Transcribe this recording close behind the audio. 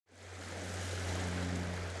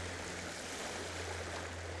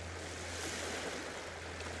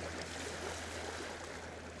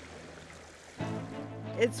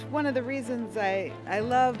It's one of the reasons I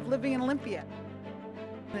love living in Olympia.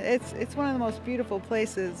 It's one of the most beautiful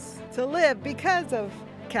places to live because of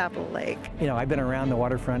Capitol Lake. You know, I've been around the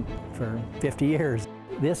waterfront for 50 years.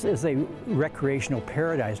 This is a recreational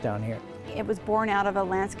paradise down here. It was born out of a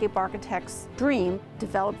landscape architect's dream,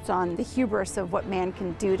 developed on the hubris of what man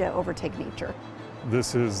can do to overtake nature.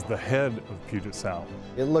 This is the head of Puget Sound.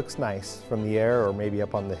 It looks nice from the air or maybe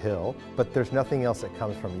up on the hill, but there's nothing else that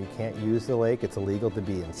comes from it. You can't use the lake. It's illegal to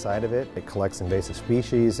be inside of it. It collects invasive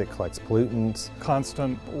species. It collects pollutants.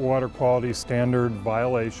 Constant water quality standard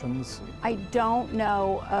violations. I don't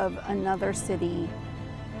know of another city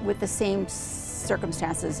with the same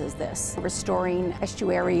circumstances as this, restoring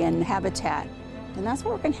estuarine habitat. And that's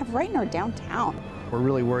what we're going to have right in our downtown. We're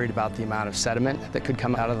really worried about the amount of sediment that could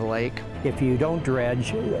come out of the lake. If you don't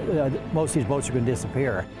dredge, most of these boats are going to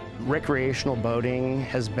disappear. Recreational boating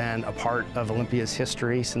has been a part of Olympia's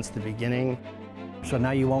history since the beginning. So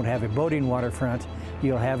now you won't have a boating waterfront,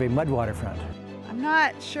 you'll have a mud waterfront. I'm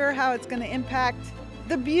not sure how it's going to impact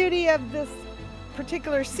the beauty of this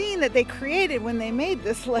particular scene that they created when they made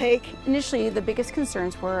this lake. Initially, the biggest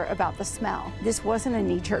concerns were about the smell. This wasn't a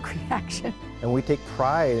knee-jerk reaction. And we take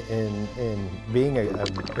pride in being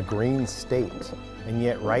a green state. And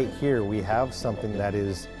yet right here we have something that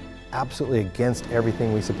is absolutely against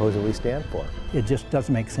everything we supposedly stand for. It just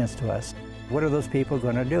doesn't make sense to us. What are those people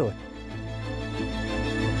going to do?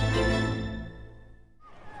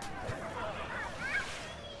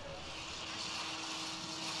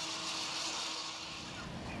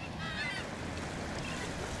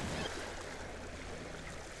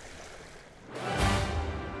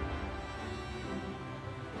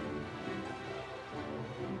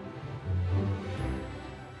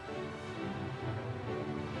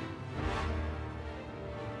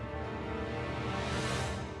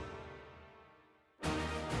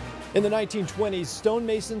 In the 1920s,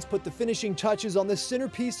 stonemasons put the finishing touches on the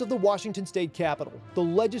centerpiece of the Washington State Capitol, the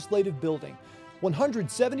Legislative Building.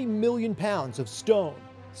 170 million pounds of stone,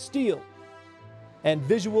 steel, and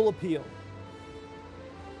visual appeal.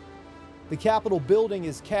 The Capitol building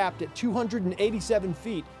is capped at 287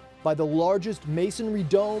 feet by the largest masonry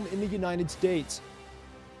dome in the United States.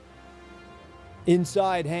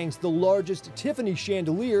 Inside hangs the largest Tiffany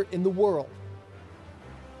chandelier in the world.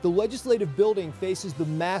 The Legislative Building faces the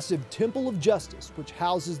massive Temple of Justice, which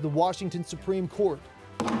houses the Washington Supreme Court.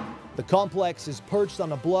 The complex is perched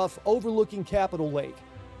on a bluff overlooking Capitol Lake,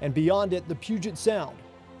 and beyond it, the Puget Sound,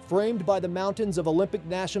 framed by the mountains of Olympic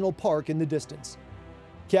National Park in the distance.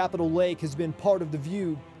 Capitol Lake has been part of the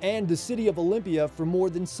View and the city of Olympia for more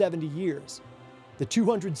than 70 years. The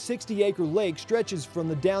 260-acre lake stretches from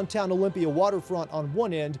the downtown Olympia waterfront on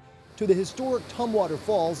one end to the historic Tumwater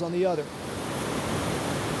Falls on the other.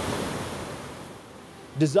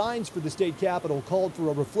 Designs for the state capitol called for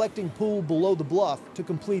a reflecting pool below the bluff to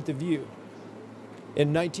complete the view.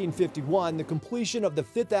 In 1951, the completion of the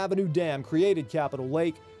Fifth Avenue Dam created Capitol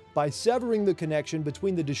Lake by severing the connection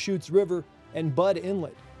between the Deschutes River and Budd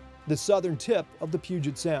Inlet, the southern tip of the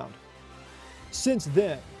Puget Sound. Since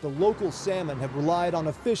then, the local salmon have relied on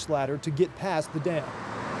a fish ladder to get past the dam.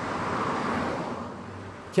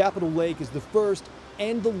 Capitol Lake is the first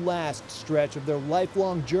and the last stretch of their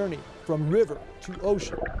lifelong journey from river to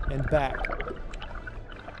ocean and back.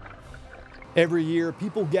 Every year,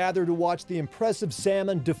 people gather to watch the impressive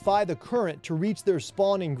salmon defy the current to reach their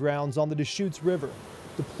spawning grounds on the Deschutes River,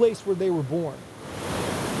 the place where they were born.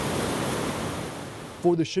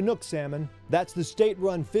 For the Chinook salmon, that's the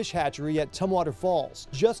state-run fish hatchery at Tumwater Falls,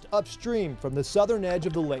 just upstream from the southern edge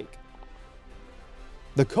of the lake.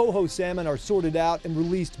 The coho salmon are sorted out and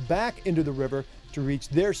released back into the river to reach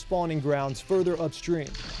their spawning grounds further upstream.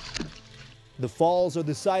 The falls are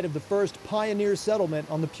the site of the first pioneer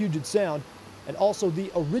settlement on the Puget Sound and also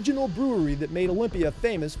the original brewery that made Olympia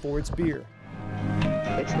famous for its beer.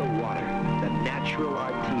 It's the water, the natural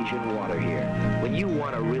artesian water here, when you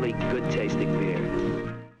want a really good tasting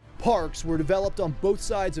beer. Parks were developed on both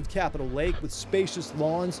sides of Capitol Lake with spacious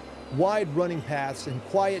lawns, wide running paths, and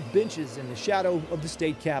quiet benches in the shadow of the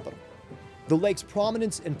state capitol. The lake's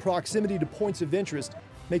prominence and proximity to points of interest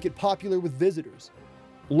make it popular with visitors.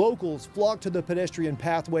 Locals flock to the pedestrian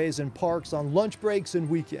pathways and parks on lunch breaks and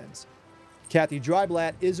weekends. Kathy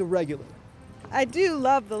Dreiblatt is a regular. I do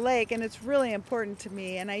love the lake, and it's really important to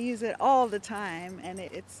me, and I use it all the time, and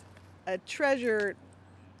it's a treasure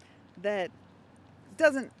that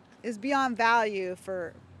is beyond value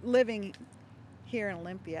for living here in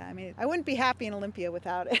Olympia. I mean, I wouldn't be happy in Olympia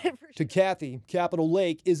without it. To Kathy, Capitol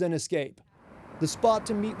Lake is an escape. The spot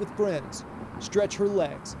to meet with friends, stretch her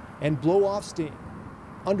legs, and blow off steam.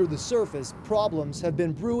 Under the surface, problems have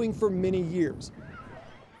been brewing for many years.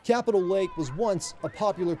 Capitol Lake was once a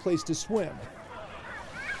popular place to swim.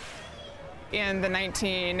 In the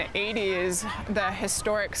 1980s, the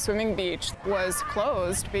historic swimming beach was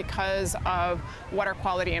closed because of water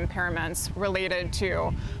quality impairments related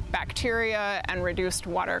to bacteria and reduced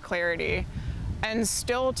water clarity. And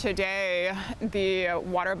still today, the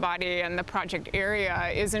water body and the project area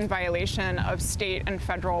is in violation of state and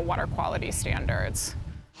federal water quality standards.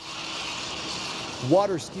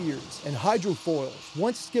 Water skiers and hydrofoils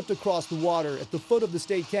once skipped across the water at the foot of the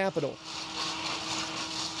state capitol,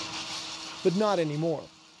 but not anymore.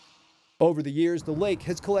 Over the years, the lake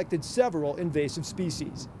has collected several invasive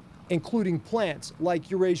species, including plants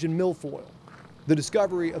like Eurasian milfoil. The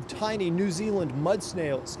discovery of tiny New Zealand mud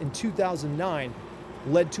snails in 2009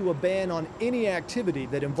 led to a ban on any activity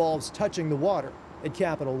that involves touching the water at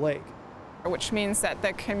Capitol Lake. Which means that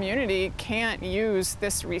the community can't use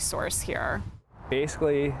this resource here.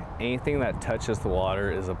 Basically, anything that touches the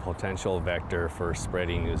water is a potential vector for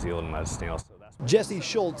spreading New Zealand mud snails. Jesse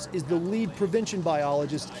Schultz is the lead prevention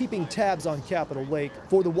biologist keeping tabs on Capitol Lake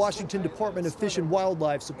for the Washington Department of Fish and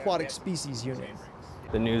Wildlife's Aquatic Species Unit.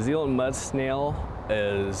 The New Zealand mud snail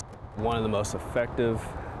is one of the most effective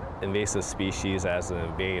invasive species as an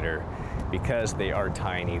invader because they are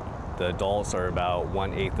tiny. The adults are about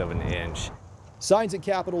 1/8 of an inch. Signs at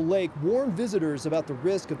Capitol Lake warn visitors about the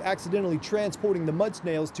risk of accidentally transporting the mud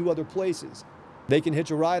snails to other places. They can hitch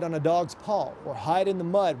a ride on a dog's paw or hide in the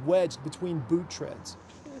mud wedged between boot treads.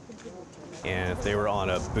 And if they were on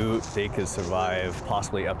a boot, they could survive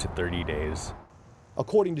possibly up to 30 days.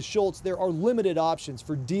 According to Schultz, there are limited options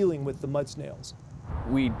for dealing with the mud snails.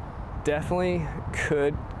 We definitely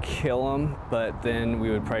could kill them, but then we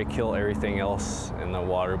would probably kill everything else in the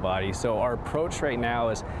water body. So our approach right now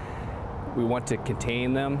is we want to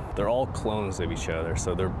contain them. They're all clones of each other,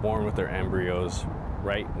 so they're born with their embryos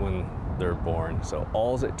right when they're born. So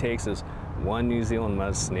all it takes is one New Zealand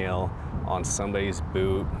mud snail on somebody's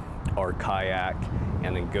boot or kayak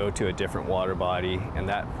and then go to a different water body, and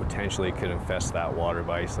that potentially could infest that water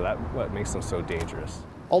body. So that's what makes them so dangerous.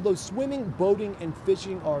 Although swimming, boating, and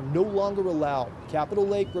fishing are no longer allowed, Capitol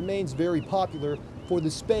Lake remains very popular for the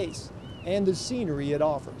space and the scenery it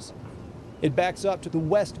offers. It backs up to the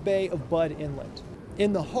west bay of Budd Inlet,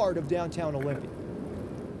 in the heart of downtown Olympia.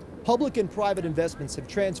 Public and private investments have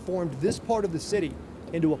transformed this part of the city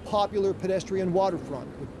into a popular pedestrian waterfront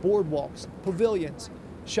with boardwalks, pavilions,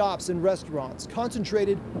 shops, and restaurants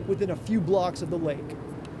concentrated within a few blocks of the lake.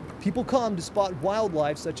 People come to spot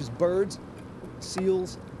wildlife such as birds,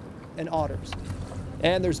 seals, and otters.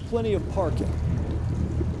 And there's plenty of parking.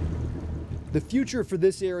 The future for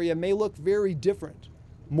this area may look very different,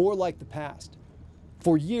 more like the past.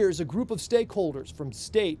 For years, a group of stakeholders from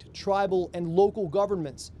state, tribal, and local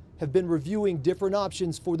governments have been reviewing different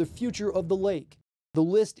options for the future of the lake. The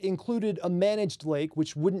list included a managed lake,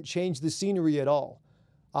 which wouldn't change the scenery at all,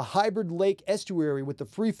 a hybrid lake estuary with a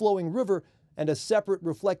free-flowing river and a separate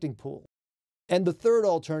reflecting pool, and the third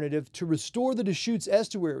alternative, to restore the Deschutes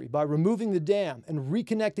estuary by removing the dam and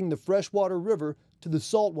reconnecting the freshwater river to the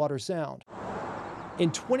saltwater sound.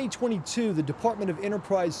 In 2022, the Department of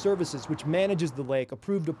Enterprise Services, which manages the lake,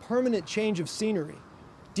 approved a permanent change of scenery.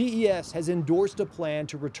 DES has endorsed a plan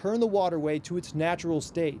to return the waterway to its natural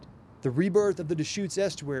state. The rebirth of the Deschutes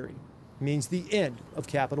estuary means the end of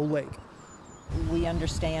Capitol Lake. We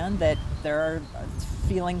understand that there are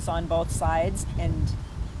feelings on both sides, and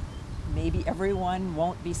maybe everyone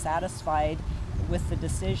won't be satisfied with the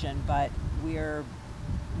decision, but we're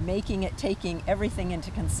making it, taking everything into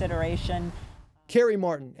consideration. Carrie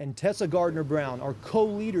Martin and Tessa Gardner-Brown are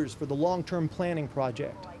co-leaders for the long-term planning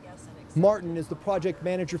project. Martin is the project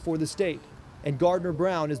manager for the state, and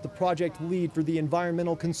Gardner-Brown is the project lead for the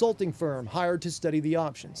environmental consulting firm hired to study the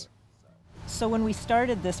options. So when we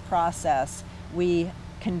started this process, we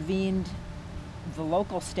convened the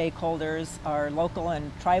local stakeholders, our local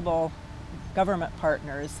and tribal government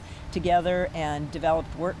partners, together and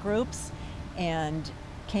developed work groups and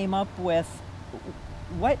came up with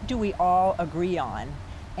what do we all agree on.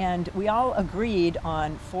 And we all agreed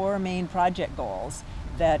on 4 main project goals: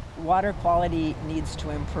 that water quality needs to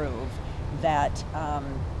improve, that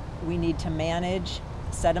we need to manage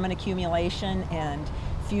sediment accumulation and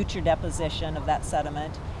future deposition of that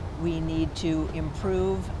sediment. We need to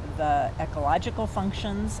improve the ecological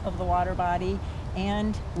functions of the water body,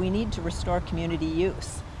 and we need to restore community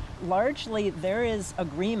use. Largely, there is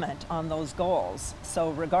agreement on those goals.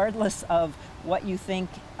 So regardless of what you think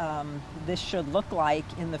this should look like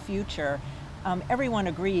in the future, everyone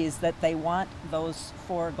agrees that they want those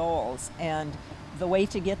 4 goals, and the way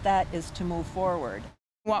to get that is to move forward.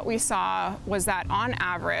 What we saw was that on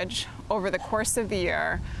average, over the course of the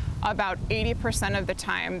year, about 80% of the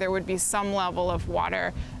time there would be some level of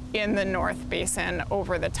water in the North Basin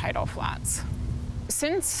over the tidal flats.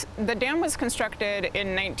 Since the dam was constructed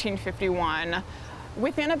in 1951,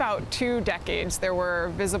 within about 2 decades there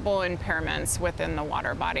were visible impairments within the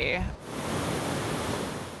water body.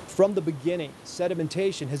 From the beginning,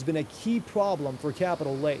 sedimentation has been a key problem for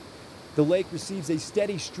Capitol Lake. The lake receives a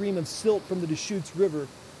steady stream of silt from the Deschutes River,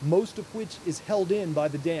 most of which is held in by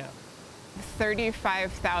the dam.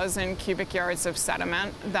 35,000 cubic yards of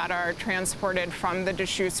sediment that are transported from the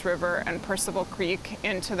Deschutes River and Percival Creek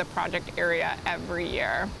into the project area every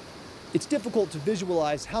year. It's difficult to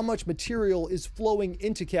visualize how much material is flowing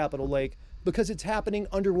into Capitol Lake because it's happening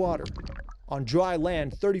underwater. On dry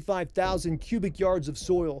land, 35,000 cubic yards of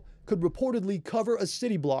soil could reportedly cover a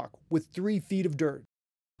city block with 3 feet of dirt.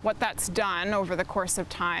 What that's done over the course of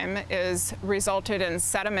time is resulted in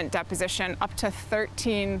sediment deposition up to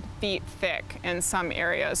 13 feet thick in some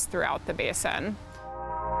areas throughout the basin.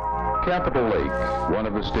 Capitol Lake, one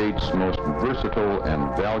of the state's most versatile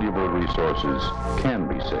and valuable resources, can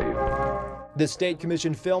be saved. This State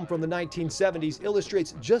Commission film from the 1970s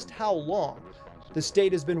illustrates just how long the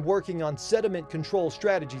state has been working on sediment control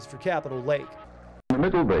strategies for Capitol Lake. In the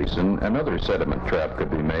Middle Basin, another sediment trap could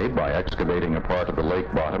be made by excavating a part of the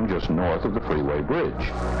lake bottom just north of the freeway bridge.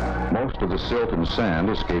 Most of the silt and sand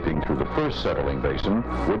escaping through the first settling basin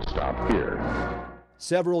would stop here.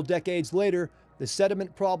 Several decades later, the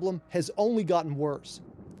sediment problem has only gotten worse.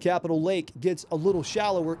 Capitol Lake gets a little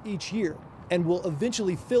shallower each year and will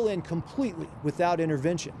eventually fill in completely without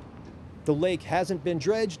intervention. The lake hasn't been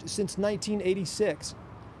dredged since 1986.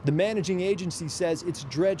 The managing agency says its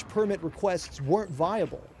dredge permit requests weren't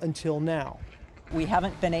viable until now. We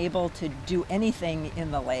haven't been able to do anything in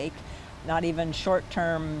the lake, not even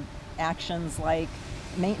short-term actions like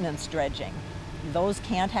maintenance dredging. Those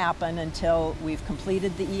can't happen until we've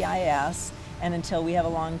completed the EIS and until we have a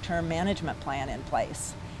long-term management plan in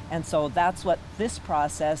place. And so that's what this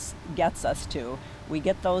process gets us to. We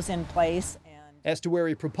get those in place.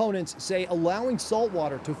 Estuary proponents say allowing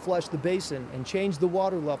saltwater to flush the basin and change the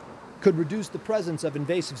water level could reduce the presence of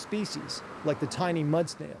invasive species, like the tiny mud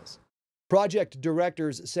snails. Project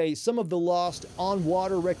directors say some of the lost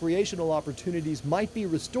on-water recreational opportunities might be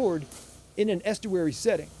restored in an estuary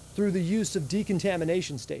setting through the use of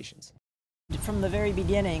decontamination stations. From the very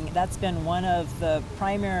beginning, that's been one of the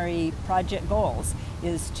primary project goals,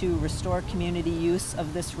 is to restore community use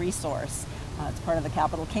of this resource. It's part of the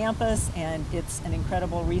Capitol campus, and it's an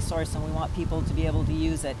incredible resource, and we want people to be able to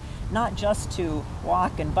use it, not just to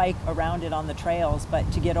walk and bike around it on the trails,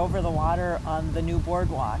 but to get over the water on the new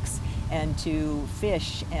boardwalks, and to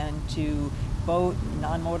fish, and to boat,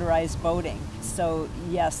 non-motorized boating. So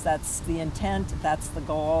yes, that's the intent, that's the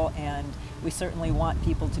goal, and we certainly want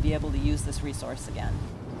people to be able to use this resource again.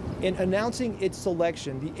 In announcing its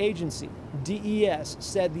selection, the agency, DES,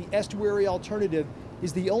 said the estuary alternative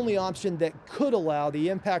is the only option that could allow the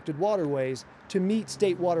impacted waterways to meet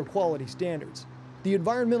state water quality standards. The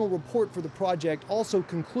environmental report for the project also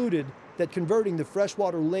concluded that converting the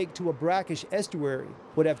freshwater lake to a brackish estuary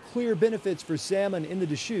would have clear benefits for salmon in the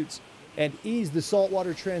Deschutes and ease the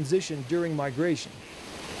saltwater transition during migration.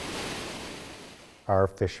 Our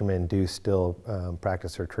fishermen do still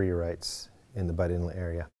practice their treaty rights in the Bud Inlet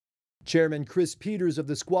area. Chairman Chris Peters of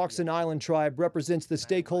the Squaxin Island Tribe represents the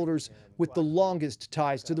stakeholders with the longest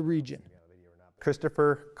ties to the region.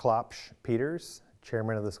 Christopher Klopsch Peters,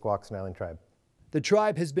 chairman of the Squaxin Island Tribe. The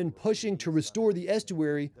tribe has been pushing to restore the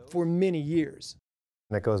estuary for many years.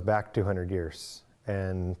 And it goes back 200 years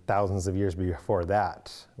and thousands of years before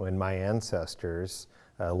that, when my ancestors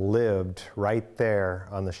lived right there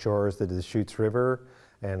on the shores of the Deschutes River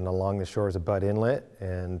and along the shores of Bud Inlet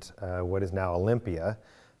and what is now Olympia.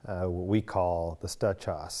 What we call the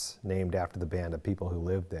Stutchos, named after the band of people who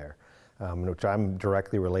lived there, which I'm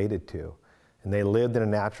directly related to. And they lived in a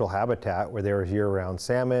natural habitat where there was year-round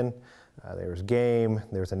salmon, there was game,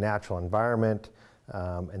 there was a natural environment,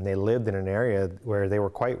 and they lived in an area where they were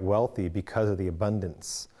quite wealthy because of the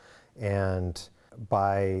abundance. And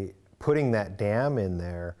by putting that dam in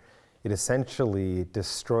there, it essentially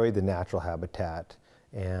destroyed the natural habitat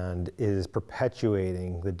and is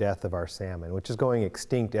perpetuating the death of our salmon, which is going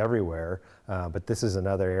extinct everywhere, but this is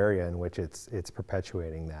another area in which it's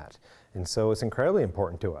perpetuating that. And so it's incredibly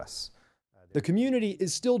important to us. The community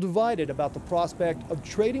is still divided about the prospect of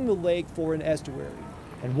trading the lake for an estuary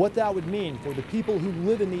and what that would mean for the people who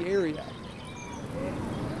live in the area,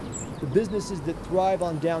 the businesses that thrive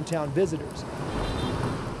on downtown visitors,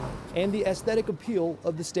 and the aesthetic appeal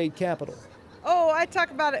of the state capitol. Oh, I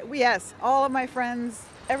talk about it. Yes, all of my friends,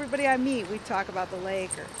 everybody I meet, we talk about the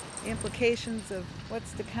lake or the implications of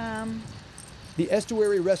what's to come. The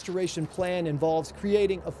estuary restoration plan involves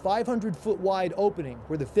creating a 500-foot wide opening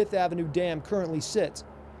where the Fifth Avenue Dam currently sits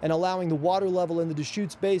and allowing the water level in the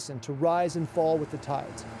Deschutes Basin to rise and fall with the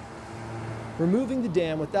tides. Removing the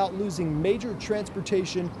dam without losing major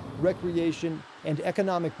transportation, recreation, and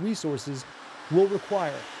economic resources will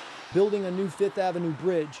require building a new Fifth Avenue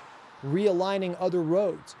bridge, realigning other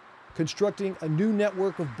roads, constructing a new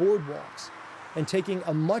network of boardwalks, and taking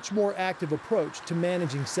a much more active approach to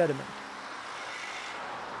managing sediment.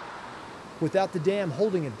 Without the dam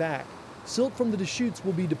holding it back, silt from the Deschutes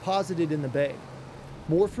will be deposited in the bay.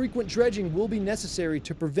 More frequent dredging will be necessary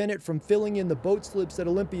to prevent it from filling in the boat slips at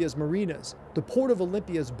Olympia's marinas, the port of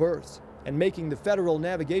Olympia's berths, and making the federal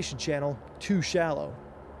navigation channel too shallow.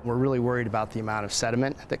 We're really worried about the amount of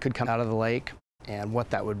sediment that could come out of the lake and what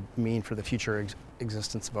that would mean for the future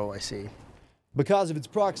existence of OIC. Because of its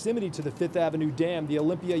proximity to the Fifth Avenue Dam, the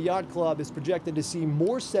Olympia Yacht Club is projected to see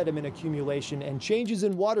more sediment accumulation and changes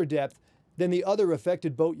in water depth than the other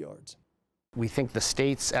affected boatyards. We think the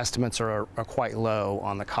state's estimates are quite low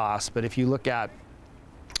on the cost, but if you look at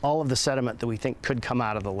all of the sediment that we think could come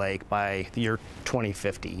out of the lake by the year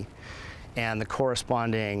 2050 and the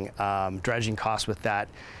corresponding dredging costs with that,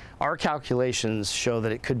 our calculations show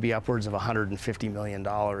that it could be upwards of $150 million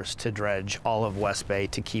to dredge all of West Bay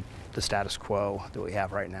to keep the status quo that we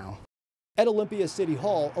have right now. At Olympia City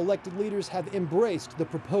Hall, elected leaders have embraced the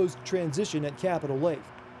proposed transition at Capitol Lake.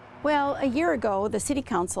 Well, a year ago, the City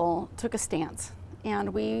Council took a stance,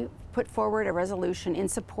 and we put forward a resolution in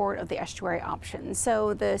support of the estuary option.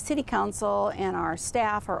 So the City Council and our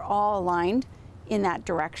staff are all aligned in that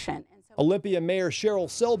direction. Olympia Mayor Cheryl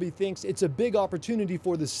Selby thinks it's a big opportunity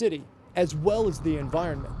for the city, as well as the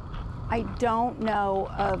environment. I don't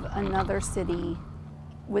know of another city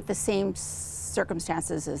with the same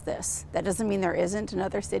circumstances as this. That doesn't mean there isn't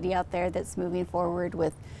another city out there that's moving forward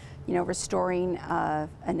with, you know, restoring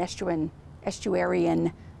an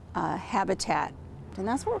estuarian habitat. And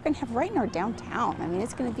that's what we're going to have right in our downtown. I mean,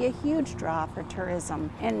 it's going to be a huge draw for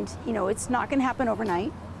tourism. And, you know, it's not going to happen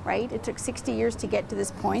overnight, right? It took 60 years to get to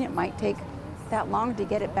this point. It might take that long to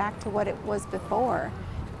get it back to what it was before.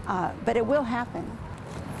 But it will happen.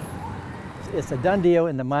 It's a done deal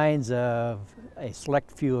in the minds of a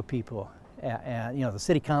select few of people. You know, the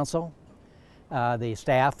City Council, the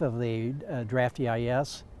staff of the draft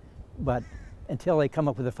EIS, but until they come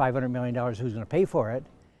up with the $500 million, who's going to pay for it?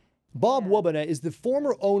 Bob Wabana is the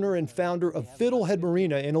former owner and founder of Fiddlehead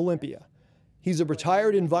Marina in Olympia. He's a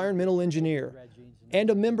retired environmental engineer and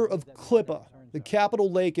a member of CLIPA, the Capitol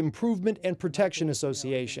Lake Improvement and Protection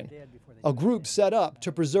Association, a group set up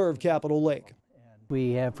to preserve Capitol Lake.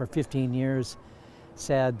 We have for 15 years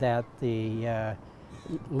said that the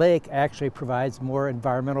lake actually provides more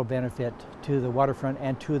environmental benefit to the waterfront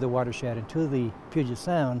and to the watershed and to the Puget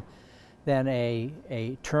Sound than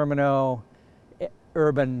a terminal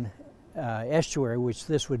urban estuary, which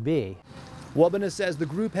this would be. Wabana says the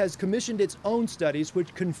group has commissioned its own studies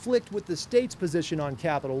which conflict with the state's position on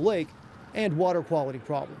Capitol Lake and water quality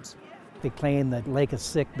problems. They claim that the lake is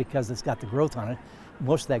sick because it's got the growth on it.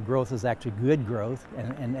 Most of that growth is actually good growth,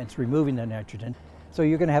 and it's removing the nitrogen. So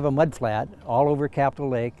you're going to have a mud flat all over Capitol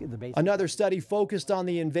Lake. Another study focused on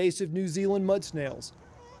the invasive New Zealand mud snails.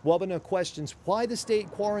 Wabana questions why the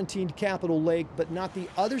state quarantined Capitol Lake but not the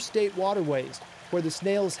other state waterways where the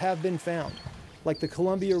snails have been found, like the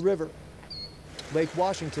Columbia River, Lake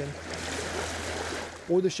Washington,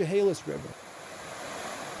 or the Chehalis River.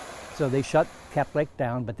 So they shut Capitol Lake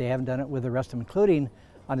down, but they haven't done it with the rest of them, including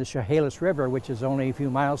on the Chehalis River, which is only a few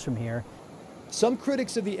miles from here. Some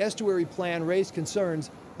critics of the estuary plan raised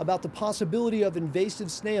concerns about the possibility of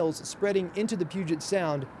invasive snails spreading into the Puget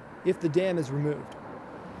Sound if the dam is removed.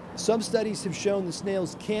 Some studies have shown the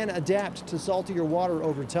snails can adapt to saltier water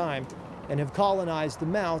over time and have colonized the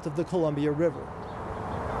mouth of the Columbia River.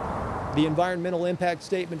 The environmental impact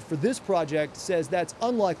statement for this project says that's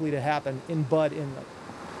unlikely to happen in Bud Inlet.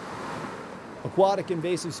 Aquatic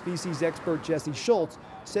invasive species expert Jesse Schultz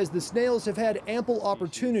says the snails have had ample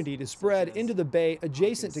opportunity to spread into the bay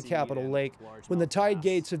adjacent to Capitol Lake when the tide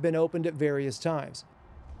gates have been opened at various times.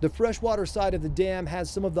 The freshwater side of the dam has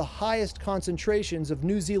some of the highest concentrations of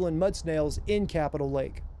New Zealand mud snails in Capitol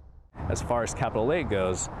Lake. As far as Capitol Lake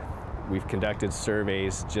goes, we've conducted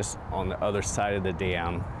surveys just on the other side of the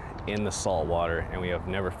dam in the salt water, and we have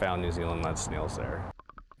never found New Zealand mud snails there.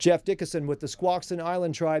 Jeff Dickinson with the Squaxin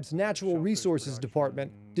Island Tribe's Natural Resources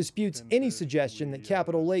Department disputes any suggestion that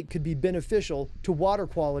Capitol Lake could be beneficial to water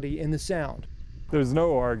quality in the Sound. There's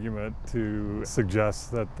no argument to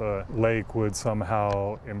suggest that the lake would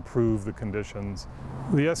somehow improve the conditions.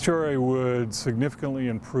 The estuary would significantly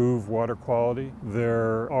improve water quality.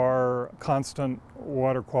 There are constant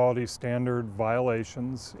water quality standard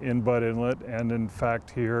violations in Butt Inlet and in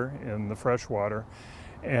fact here in the freshwater.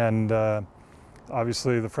 And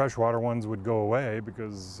obviously the freshwater ones would go away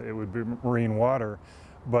because it would be marine water.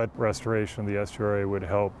 But restoration of the estuary would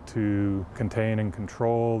help to contain and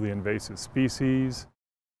control the invasive species.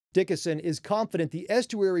 Dickinson is confident the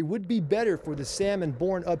estuary would be better for the salmon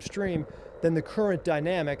born upstream than the current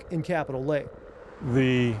dynamic in Capitol Lake.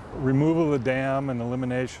 The removal of the dam and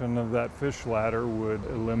elimination of that fish ladder would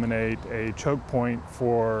eliminate a choke point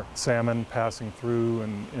for salmon passing through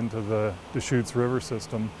and into the Deschutes River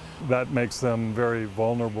system. That makes them very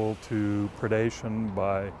vulnerable to predation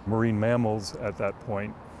by marine mammals at that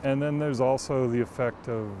point. And then there's also the effect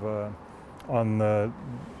of on the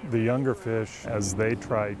younger fish as they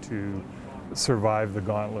try to survive the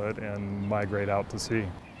gauntlet and migrate out to sea.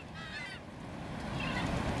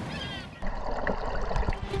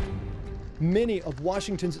 Many of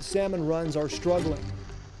Washington's salmon runs are struggling.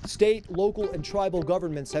 State, local, and tribal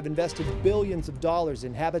governments have invested billions of dollars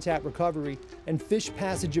in habitat recovery and fish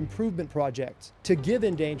passage improvement projects to give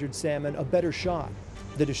endangered salmon a better shot.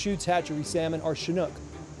 The Deschutes hatchery salmon are Chinook,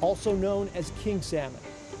 also known as king salmon.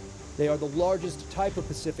 They are the largest type of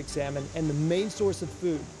Pacific salmon and the main source of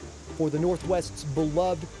food for the Northwest's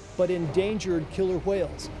beloved but endangered killer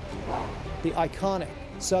whales, the iconic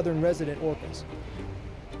southern resident orcas.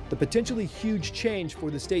 The potentially huge change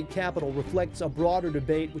for the state capitol reflects a broader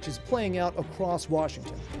debate which is playing out across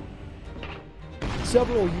Washington.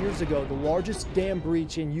 Several years ago, the largest dam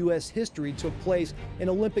breach in U.S. history took place in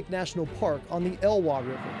Olympia National Park on the Elwha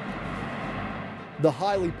River. The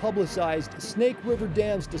highly publicized Snake River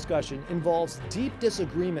Dams discussion involves deep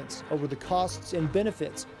disagreements over the costs and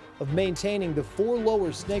benefits of maintaining the 4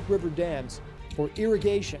 lower Snake River dams for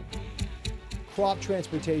irrigation, crop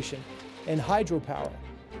transportation, and hydropower,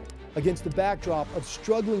 against the backdrop of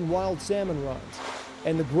struggling wild salmon runs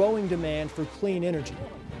and the growing demand for clean energy.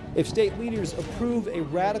 If state leaders approve a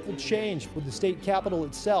radical change for the state capitol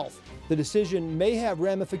itself, the decision may have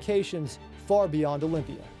ramifications far beyond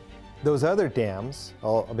Olympia. Those other dams,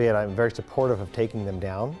 albeit I'm very supportive of taking them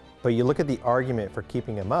down, but you look at the argument for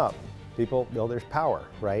keeping them up, people, well, there's power,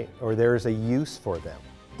 right? Or there's a use for them.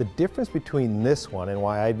 The difference between this one and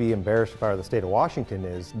why I'd be embarrassed if I were the state of Washington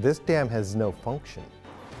is this dam has no function.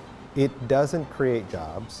 It doesn't create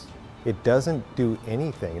jobs. It doesn't do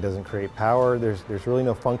anything. It doesn't create power. There's really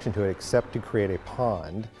no function to it except to create a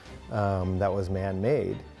pond that was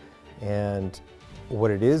man-made. And what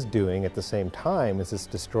it is doing at the same time is it's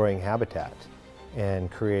destroying habitat and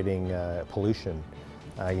creating pollution.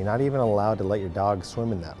 You're not even allowed to let your dog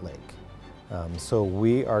swim in that lake. So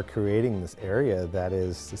we are creating this area that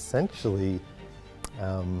is essentially,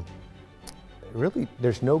 really,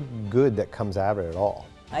 there's no good that comes out of it at all.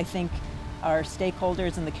 I think our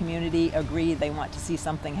stakeholders in the community agree they want to see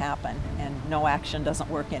something happen, and no action doesn't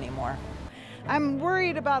work anymore. I'm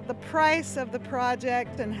worried about the price of the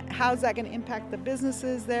project and how's that going to impact the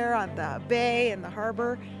businesses there on the bay and the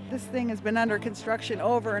harbor. This thing has been under construction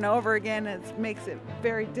over and over again, and it makes it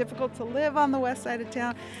very difficult to live on the west side of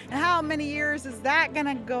town. And how many years is that going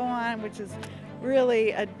to go on, which is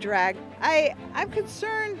really a drag. I'm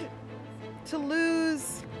concerned to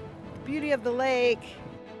lose the beauty of the lake.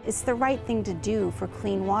 It's the right thing to do for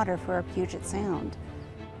clean water for our Puget Sound.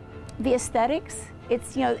 The aesthetics,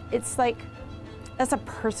 it's like, that's a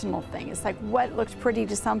personal thing. It's like what looks pretty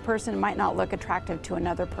to some person might not look attractive to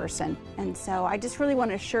another person. And so I just really want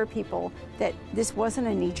to assure people that this wasn't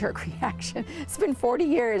a knee-jerk reaction. It's been 40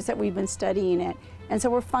 years that we've been studying it. And so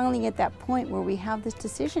we're finally at that point where we have this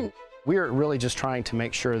decision. We're really just trying to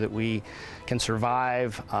make sure that we can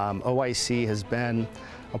survive. OIC has been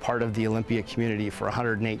a part of the Olympia community for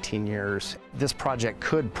 118 years. This project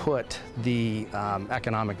could put the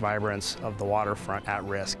economic vibrance of the waterfront at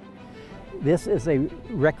risk. This is a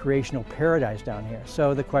recreational paradise down here.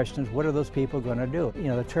 So the question is, what are those people going to do? You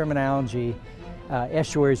know, the terminology,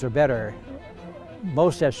 estuaries are better.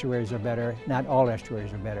 Most estuaries are better, not all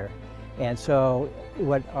estuaries are better. And so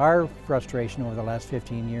what our frustration over the last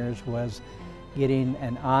 15 years was getting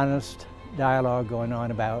an honest dialogue going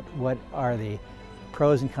on about what are the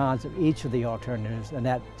pros and cons of each of the alternatives, and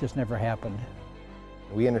that just never happened.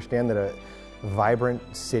 We understand that a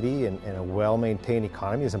vibrant city and a well-maintained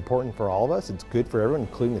economy is important for all of us. It's good for everyone,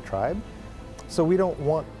 including the tribe. So we don't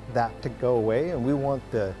want that to go away, and we want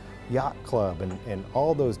the yacht club and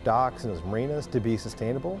all those docks and those marinas to be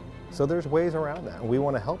sustainable. So there's ways around that, and we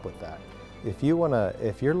want to help with that. If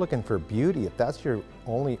you're looking for beauty, if that's your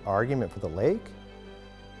only argument for the lake,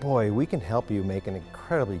 boy, we can help you make an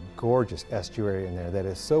incredibly gorgeous estuary in there that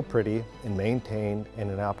is so pretty and maintained, and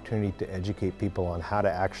an opportunity to educate people on how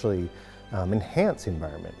to actually enhance the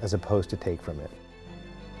environment as opposed to take from it.